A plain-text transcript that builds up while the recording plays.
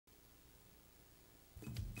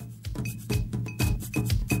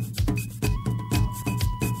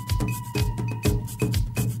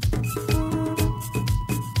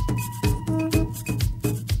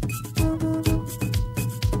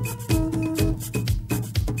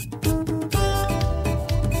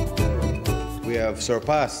have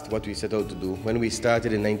surpassed what we set out to do. When we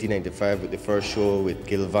started in 1995 with the first show with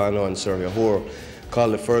Gilvano and Sir Yahor,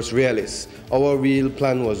 called The First Realists, our real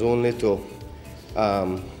plan was only to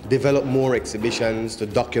develop more exhibitions, to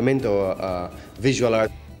document our visual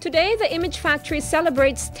art. Today, the Image Factory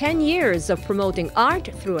celebrates 10 years of promoting art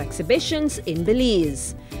through exhibitions in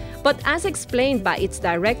Belize. But as explained by its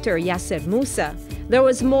director, Yasser Musa, there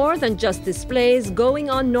was more than just displays going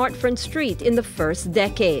on Northfront Street in the first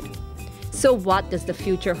decade. So what does the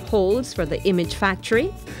future hold for the Image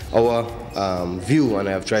Factory? Our view, and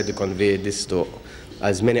I have tried to convey this to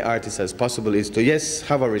as many artists as possible, is to, yes,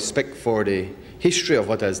 have a respect for the history of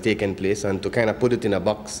what has taken place and to kind of put it in a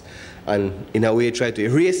box and in a way try to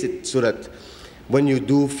erase it so that when you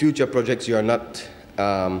do future projects you are not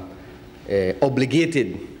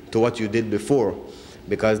obligated to what you did before,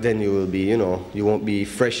 because then you will be, you won't be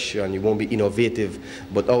fresh and you won't be innovative.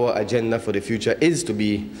 But our agenda for the future is to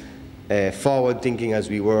be forward thinking as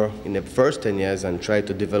we were in the first 10 years and try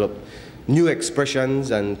to develop new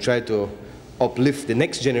expressions and try to uplift the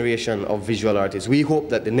next generation of visual artists. We hope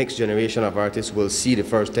that the next generation of artists will see the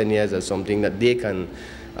first 10 years as something that they can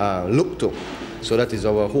look to. So that is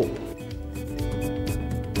our hope.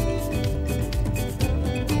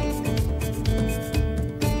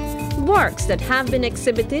 Works that have been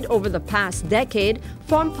exhibited over the past decade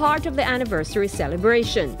form part of the anniversary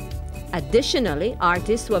celebration. Additionally,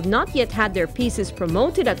 artists who have not yet had their pieces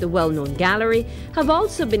promoted at the well-known gallery have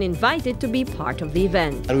also been invited to be part of the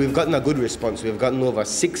event. And we've gotten a good response. We've gotten over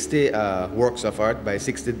 60 works of art by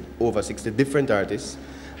over 60 different artists.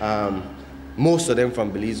 Most of them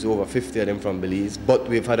from Belize, over 50 of them from Belize. But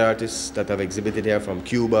we've had artists that have exhibited here from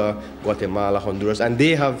Cuba, Guatemala, Honduras, and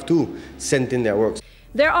they have too sent in their works.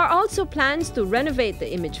 There are also plans to renovate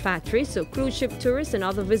the Image Factory so cruise ship tourists and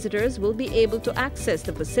other visitors will be able to access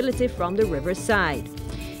the facility from the riverside.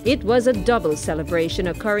 It was a double celebration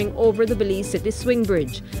occurring over the Belize City Swing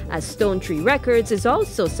Bridge, as Stonetree Records is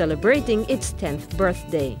also celebrating its 10th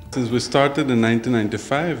birthday. Since we started in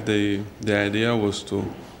 1995, the idea was to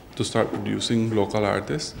start producing local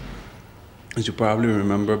artists. As you probably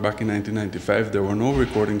remember, back in 1995, there were no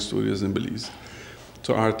recording studios in Belize.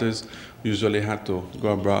 So artists usually had to go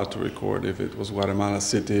abroad to record, if it was Guatemala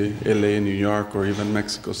City, LA, New York, or even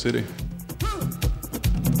Mexico City.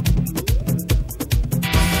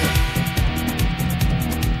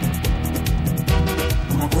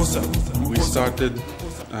 We started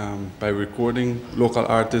by recording local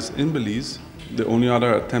artists in Belize. The only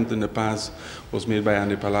other attempt in the past was made by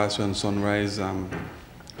Andy Palacio and Sunrise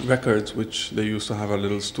Records, which they used to have a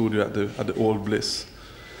little studio at the old Bliss.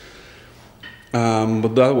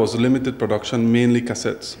 But that was limited production, mainly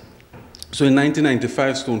cassettes. So in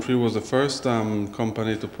 1995, Stonetree was the first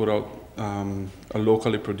company to put out a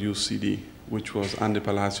locally produced CD, which was Andy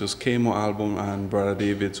Palacio's Camo album and Brother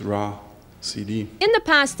David's Raw CD. In the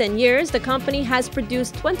past 10 years, the company has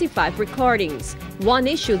produced 25 recordings. One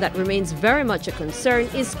issue that remains very much a concern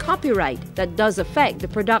is copyright that does affect the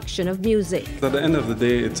production of music. At the end of the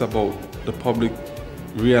day, it's about the public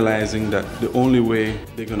realizing that the only way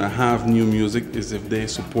they're going to have new music is if they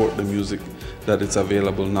support the music that is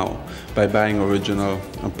available now by buying original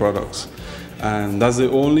products. And that's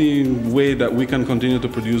the only way that we can continue to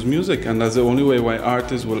produce music, and that's the only way why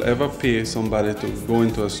artists will ever pay somebody to go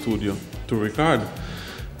into a studio to record.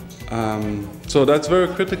 So that's very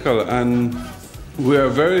critical, and we are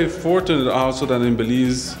very fortunate also that in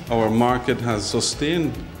Belize our market has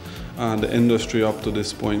sustained the industry up to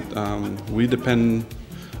this point. We depend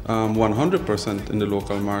 100% in the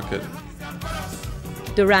local market.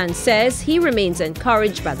 Duran says he remains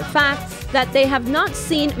encouraged by the fact that they have not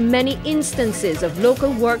seen many instances of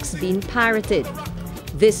local works being pirated.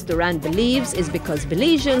 This, Duran believes, is because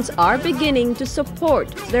Belizeans are beginning to support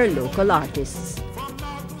their local artists.